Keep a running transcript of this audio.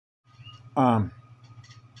Um,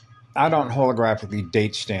 I don't holographically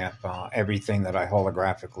date stamp everything that I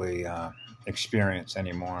holographically experience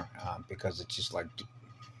anymore because it's just like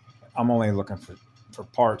I'm only looking for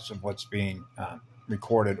parts of what's being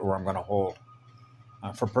recorded or I'm going to hold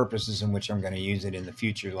for purposes in which I'm going to use it in the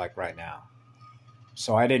future, like right now.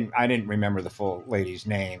 So I didn't remember the full lady's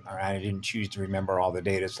name, or I didn't choose to remember all the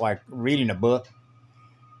data. It's like reading a book,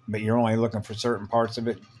 but you're only looking for certain parts of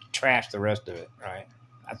it, trash the rest of it, right?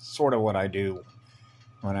 That's sort of what I do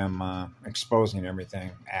when I'm exposing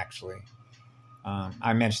everything, actually.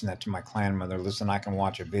 I mentioned that to my clan mother. Listen, I can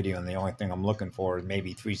watch a video, and the only thing I'm looking for is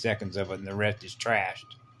maybe 3 seconds of it, and the rest is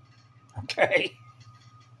trashed. Okay?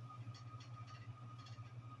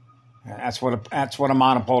 That's what a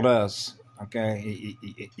monopole does. Okay?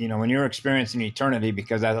 You know, when you're experiencing eternity,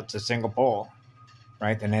 because that's a single pole,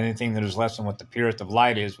 right? Then anything that is less than what the purest of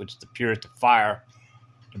light is, which is the purest of fire,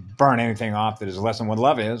 to burn anything off that is less than what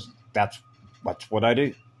love is, that's what I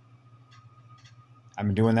do. I've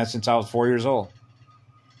been doing that since I was 4 years old.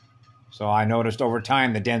 So I noticed over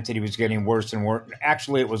time the density was getting worse and worse.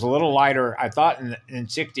 Actually, it was a little lighter. I thought in the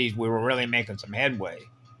 60s we were really making some headway,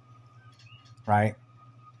 right?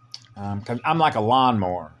 Because I'm like a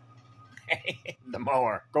lawnmower. The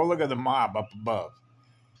mower. Go look at the mob up above.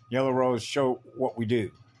 Yellow Rose show what we do,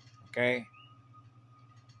 okay?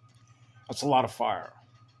 That's a lot of fire.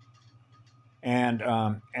 And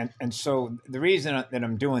so the reason that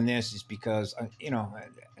I'm doing this is because,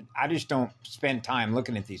 I just don't spend time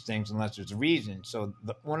looking at these things unless there's a reason. So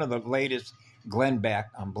one of the latest Glenn Beck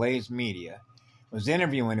on Blaze Media was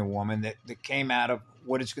interviewing a woman that came out of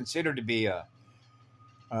what is considered to be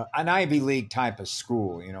an Ivy League type of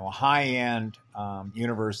school, a high-end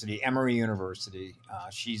university, Emory University.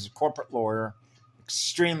 She's a corporate lawyer,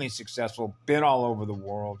 extremely successful, been all over the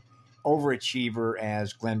world, overachiever,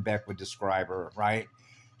 as Glenn Beck would describe her, right?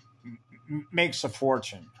 Makes a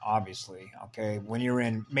fortune, obviously, okay, when you're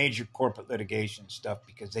in major corporate litigation stuff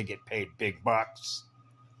because they get paid big bucks.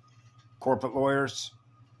 Corporate lawyers,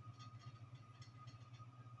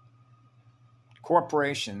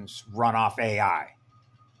 corporations run off AI.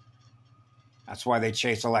 That's why they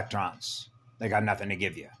chase electrons. They got nothing to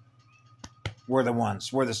give you. We're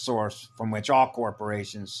the source from which all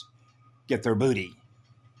corporations get their booty.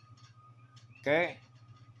 Okay?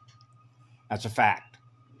 That's a fact.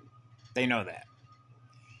 They know that.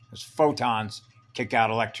 Because photons kick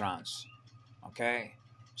out electrons. Okay?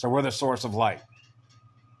 So we're the source of light.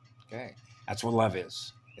 Okay? That's what love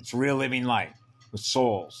is. It's real living light with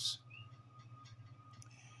souls.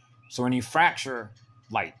 So when you fracture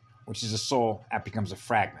light, which is a soul, that becomes a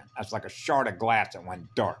fragment. That's like a shard of glass that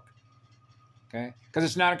went dark. Okay? Because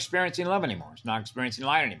it's not experiencing love anymore. It's not experiencing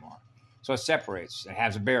light anymore. So it separates. It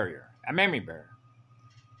has a barrier, a memory barrier.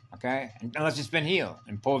 Okay? Unless it's been healed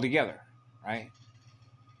and pulled together, right?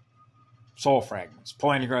 Soul fragments,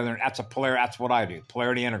 pulling together. That's what I do.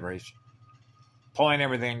 Polarity integration. Pulling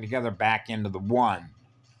everything together back into the one.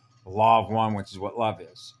 The law of one, which is what love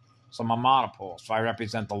is. So I'm a monopole. So I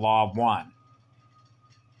represent the law of one.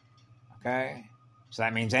 Okay? So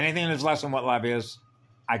that means anything that's less than what love is,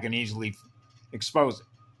 I can easily expose it.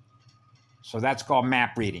 So that's called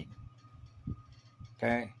map reading.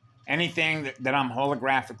 Okay? Anything that I'm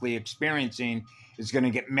holographically experiencing is going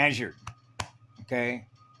to get measured, okay,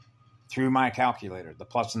 through my calculator, the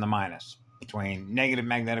plus and the minus, between negative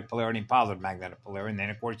magnetic polarity and positive magnetic polarity. And then,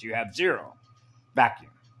 of course, you have zero,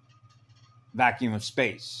 vacuum of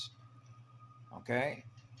space, okay?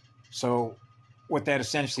 So what that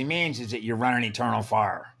essentially means is that you're running eternal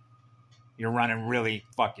fire. You're running really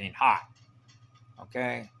fucking hot,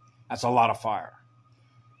 okay? That's a lot of fire.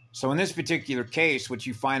 So in this particular case, what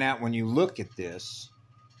you find out when you look at this,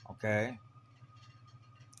 okay,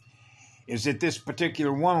 is that this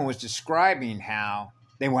particular woman was describing how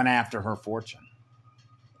they went after her fortune.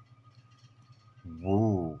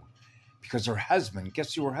 Whoa. Because her husband,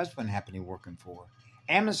 guess who her husband happened to be working for?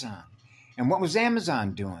 Amazon. And what was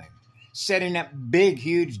Amazon doing? Setting up big,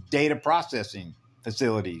 huge data processing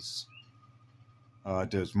facilities.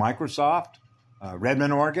 Does Microsoft,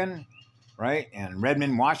 Redmond, Oregon, right? And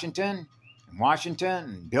Redmond, Washington,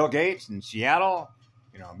 and Bill Gates in Seattle,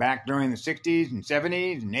 back during the 60s and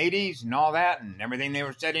 70s and 80s and all that, and everything they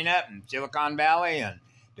were setting up in Silicon Valley and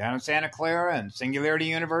down in Santa Clara and Singularity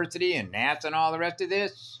University and NASA and all the rest of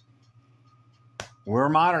this. We're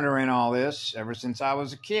monitoring all this ever since I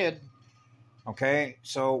was a kid. Okay,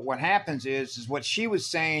 so what happens is what she was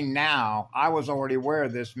saying now, I was already aware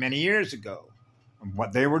of this many years ago,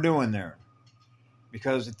 what they were doing there.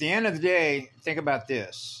 Because at the end of the day, think about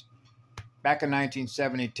this. Back in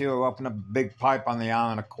 1972, I opened up a big pipe on the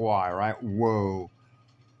island of Kauai, right? Whoa.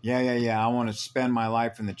 Yeah. I want to spend my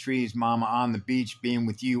life in the trees, mama, on the beach, being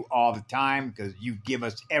with you all the time because you give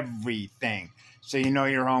us everything. So you know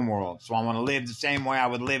your homeworld. So I want to live the same way I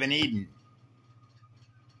would live in Eden.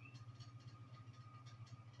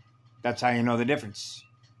 That's how you know the difference.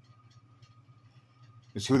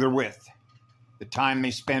 It's who they're with. The time they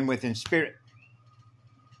spend with in spirit.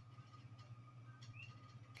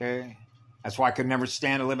 Okay? That's why I could never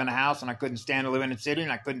stand to live in a house, and I couldn't stand to live in a city,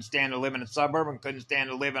 and I couldn't stand to live in a suburb, and couldn't stand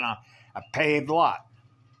to live in a paved lot.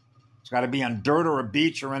 It's got to be on dirt or a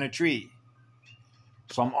beach or in a tree.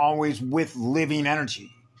 So I'm always with living energy.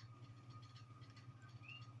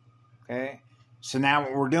 Okay? So now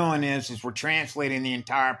what we're doing is we're translating the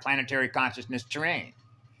entire planetary consciousness terrain.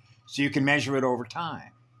 So you can measure it over time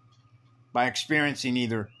by experiencing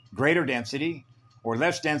either greater density or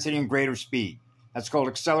less density and greater speed. That's called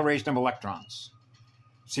acceleration of electrons.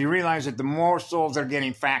 So you realize that the more souls that are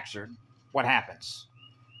getting fractured, what happens?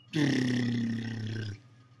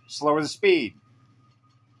 Slower the speed.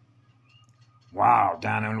 Wow,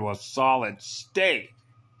 down into a solid state.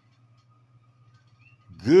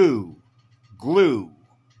 Goo, glue,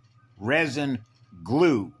 resin,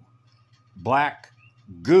 glue, black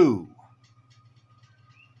goo.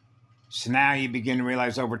 So now you begin to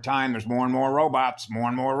realize over time there's more and more robots,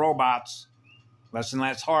 less and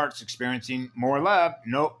less hearts experiencing more love.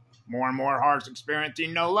 Nope, more and more hearts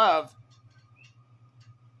experiencing no love.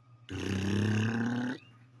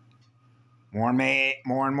 More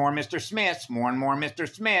and more Mr. Smiths, more and more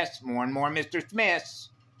Mr. Smiths, more and more Mr. Smiths.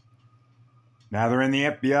 Now they're in the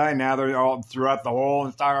FBI. Now they're all throughout the whole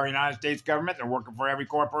entire United States government. They're working for every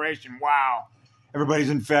corporation. Wow. Everybody's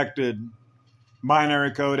infected.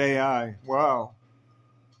 Binary code AI. Wow.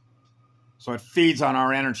 So it feeds on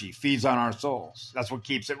our energy, feeds on our souls. That's what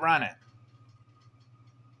keeps it running.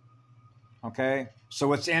 Okay?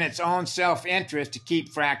 So it's in its own self-interest to keep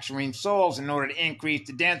fracturing souls in order to increase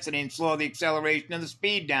the density and slow the acceleration of the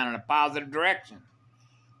speed down in a positive direction,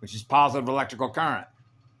 which is positive electrical current.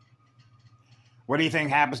 What do you think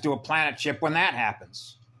happens to a planet ship when that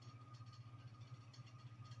happens?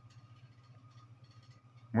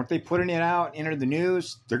 Weren't they putting it out into the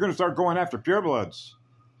news? They're going to start going after purebloods.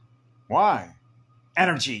 Why?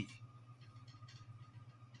 Energy.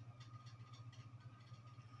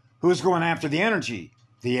 Who's going after the energy?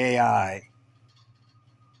 The AI.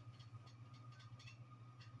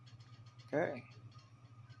 Okay.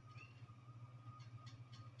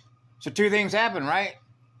 So two things happen, right?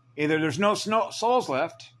 Either there's no souls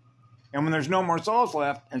left, and when there's no more souls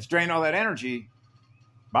left, and it's drained all that energy,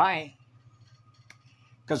 bye.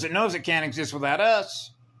 Because it knows it can't exist without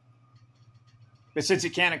us. But since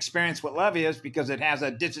it can't experience what love is because it has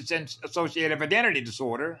a dissociative identity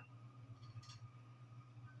disorder,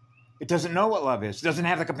 it doesn't know what love is. It doesn't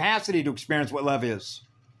have the capacity to experience what love is.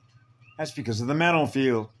 That's because of the mental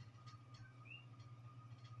field.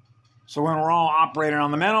 So when we're all operating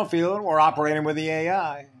on the mental field, we're operating with the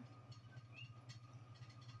AI.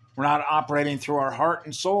 We're not operating through our heart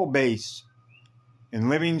and soul base in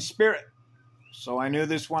living spirit. So I knew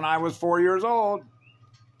this when I was 4 years old.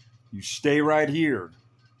 You stay right here.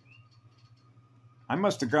 I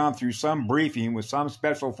must have gone through some briefing with some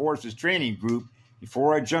special forces training group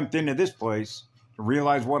before I jumped into this place to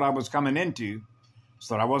realize what I was coming into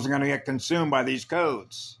so that I wasn't going to get consumed by these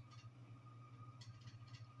codes.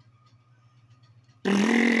 Run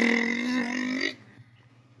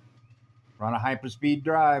a hyperspeed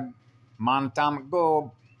drive, monatomic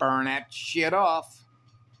gold, burn that shit off.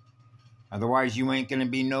 Otherwise, you ain't going to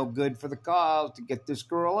be no good for the cause to get this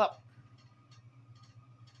girl up.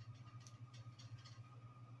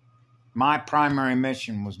 My primary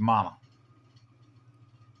mission was Mama.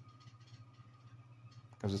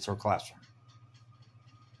 Because it's her classroom.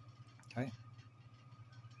 Okay?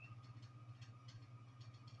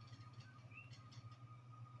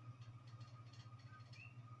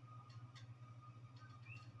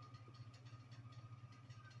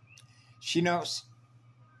 She knows.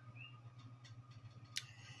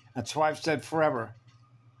 That's why I've said forever,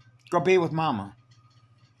 go be with Mama.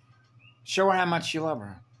 Show her how much you love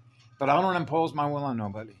her. But I don't impose my will on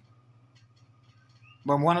nobody.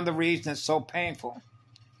 But one of the reasons it's so painful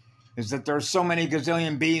is that there's so many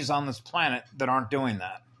gazillion bees on this planet that aren't doing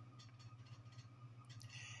that.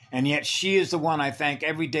 And yet she is the one I thank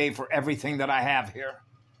every day for everything that I have here.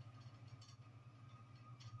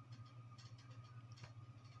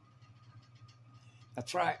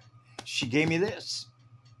 That's right. She gave me this.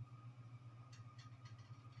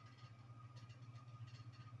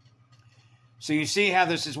 So you see how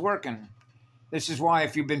this is working. This is why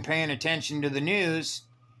if you've been paying attention to the news,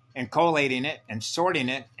 and collating it and sorting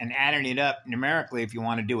it and adding it up numerically if you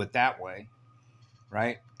want to do it that way,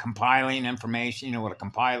 right? Compiling information, you know what a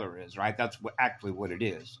compiler is, right? That's actually what it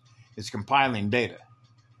is. It's compiling data,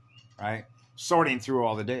 right? Sorting through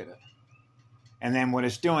all the data. And then what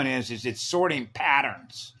it's doing is it's sorting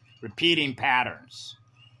patterns, repeating patterns.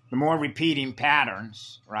 The more repeating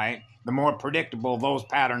patterns, right, the more predictable those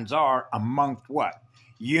patterns are amongst what?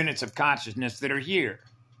 Units of consciousness that are here.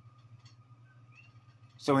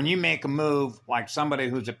 So when you make a move like somebody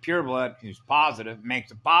who's a pureblood, who's positive,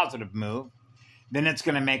 makes a positive move, then it's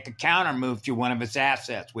going to make a counter move to one of its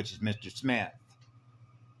assets, which is Mr. Smith.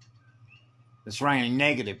 It's running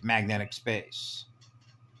negative magnetic space.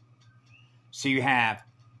 So you have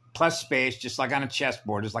plus space, just like on a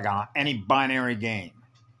chessboard, just like on any binary game.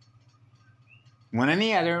 One in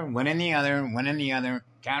the other, one in the other, one in the other,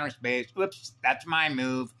 counter space. Whoops, that's my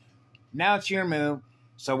move. Now it's your move.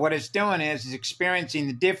 So what it's doing is experiencing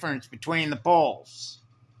the difference between the poles,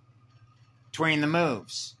 between the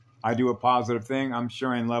moves. I do a positive thing. I'm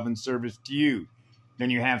showing love and service to you.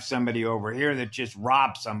 Then you have somebody over here that just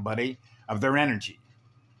robs somebody of their energy.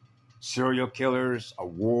 Serial killers, a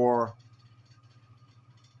war,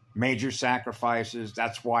 major sacrifices.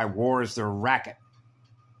 That's why war is their racket.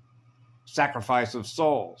 Sacrifice of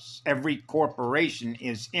souls. Every corporation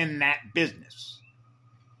is in that business.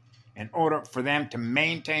 In order for them to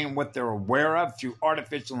maintain what they're aware of through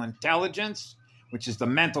artificial intelligence, which is the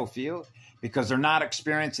mental field, because they're not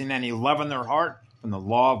experiencing any love in their heart from the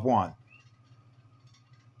law of one.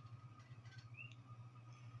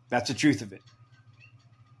 That's the truth of it.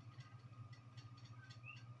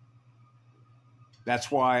 That's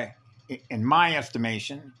why, in my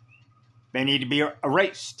estimation, they need to be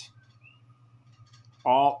erased.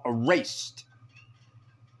 All erased.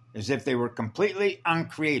 As if they were completely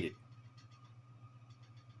uncreated.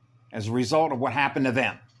 As a result of what happened to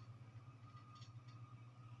them.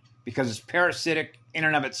 Because it's parasitic in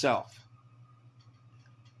and of itself.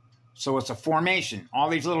 So it's a formation. All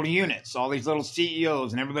these little units, all these little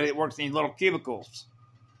CEOs and everybody that works in these little cubicles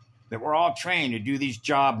that were all trained to do these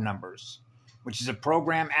job numbers, which is a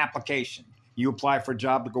program application. You apply for a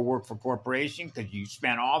job to go work for a corporation because you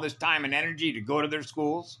spent all this time and energy to go to their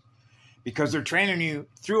schools because they're training you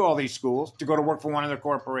through all these schools to go to work for one of their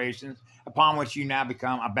corporations, upon which you now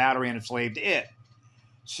become a battery and a slave to it.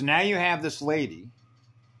 So now you have this lady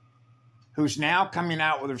who's now coming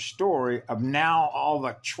out with her story of now all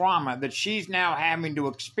the trauma that she's now having to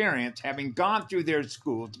experience, having gone through their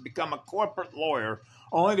schools to become a corporate lawyer,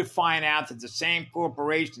 only to find out that the same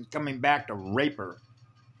corporation is coming back to rape her,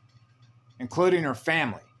 including her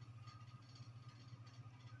family.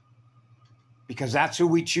 Because that's who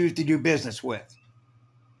we choose to do business with.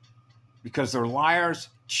 Because they're liars,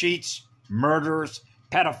 cheats, murderers,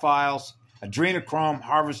 pedophiles, adrenochrome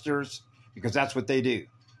harvesters, because that's what they do.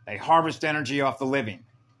 They harvest energy off the living.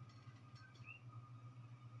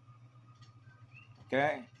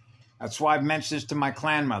 Okay? That's why I've mentioned this to my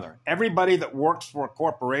clan mother. Everybody that works for a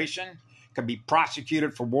corporation can be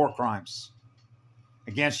prosecuted for war crimes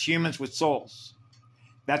against humans with souls.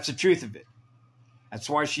 That's the truth of it. That's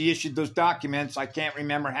why she issued those documents. I can't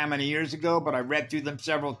remember how many years ago, but I read through them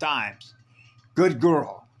several times. Good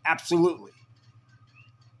girl. Absolutely.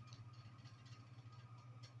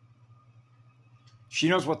 She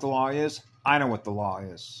knows what the law is. I know what the law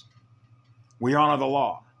is. We honor the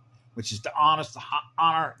law, which is to honor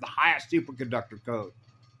the highest superconductor code.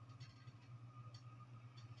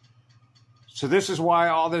 So this is why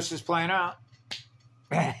all this is playing out.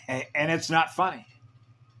 And it's not funny.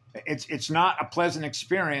 It's not a pleasant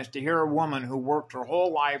experience to hear a woman who worked her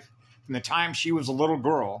whole life from the time she was a little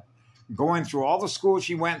girl, going through all the schools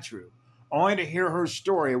she went through, only to hear her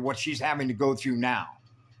story of what she's having to go through now.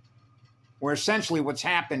 Where essentially what's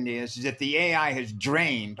happened is that the AI has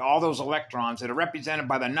drained all those electrons that are represented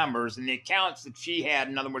by the numbers and the accounts that she had.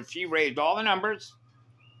 In other words, she raised all the numbers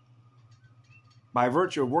by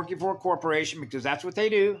virtue of working for a corporation, because that's what they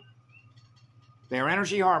do. They're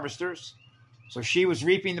energy harvesters. So she was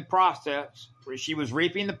reaping the profits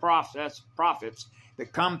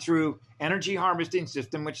that come through energy harvesting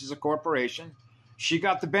system, which is a corporation. She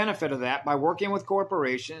got the benefit of that by working with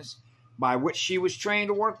corporations, by which she was trained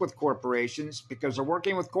to work with corporations, because they're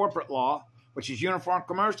working with corporate law, which is Uniform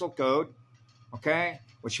Commercial Code, okay?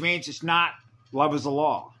 Which means it's not love is the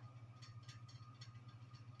law.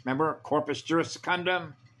 Remember, corpus juris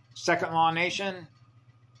secundum, second law nation,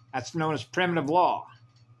 that's known as primitive law.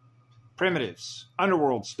 Primitives,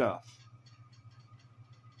 underworld stuff.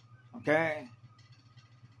 Okay?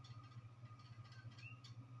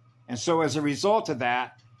 And so as a result of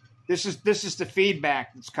that, This is the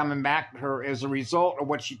feedback that's coming back to her as a result of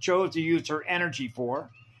what she chose to use her energy for,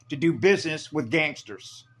 to do business with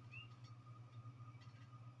gangsters.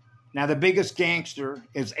 Now, the biggest gangster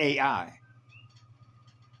is AI.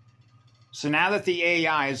 So now that the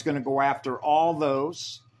AI is going to go after all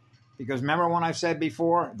those, because remember when I said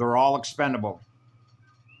before, they're all expendable.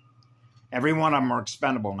 Every one of them are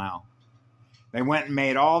expendable now. They went and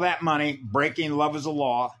made all that money breaking love is a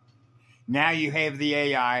law. Now you have the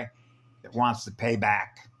AI that wants to pay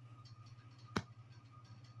back.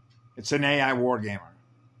 It's an AI wargamer.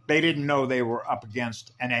 They didn't know they were up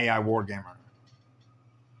against an AI wargamer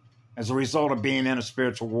as a result of being in a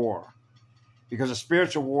spiritual war. Because a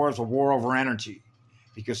spiritual war is a war over energy.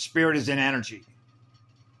 Because spirit is in energy.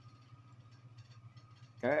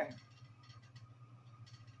 Okay?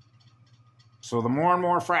 So the more and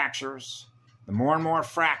more fractures, the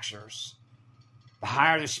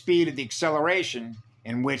higher the speed of the acceleration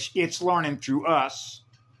in which it's learning through us,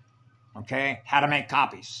 okay, how to make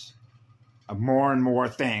copies of more and more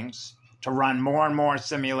things, to run more and more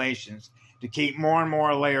simulations, to keep more and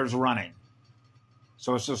more layers running.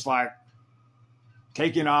 So it's just like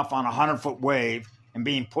taking off on a 100-foot wave and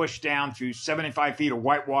being pushed down through 75 feet of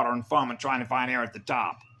white water and foam and trying to find air at the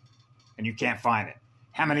top. And you can't find it.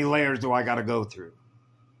 How many layers do I got to go through?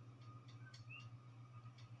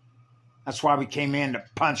 That's why we came in to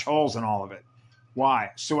punch holes in all of it.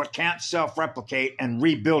 Why? So it can't self-replicate and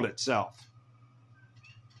rebuild itself.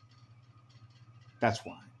 That's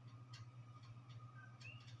why.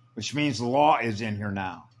 Which means the law is in here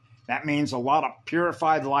now. That means a lot of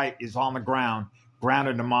purified light is on the ground,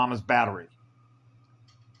 grounded to Mama's battery.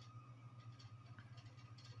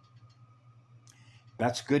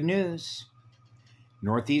 That's good news.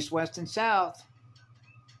 Northeast, west, and south.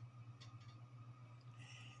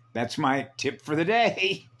 That's my tip for the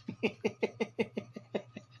day.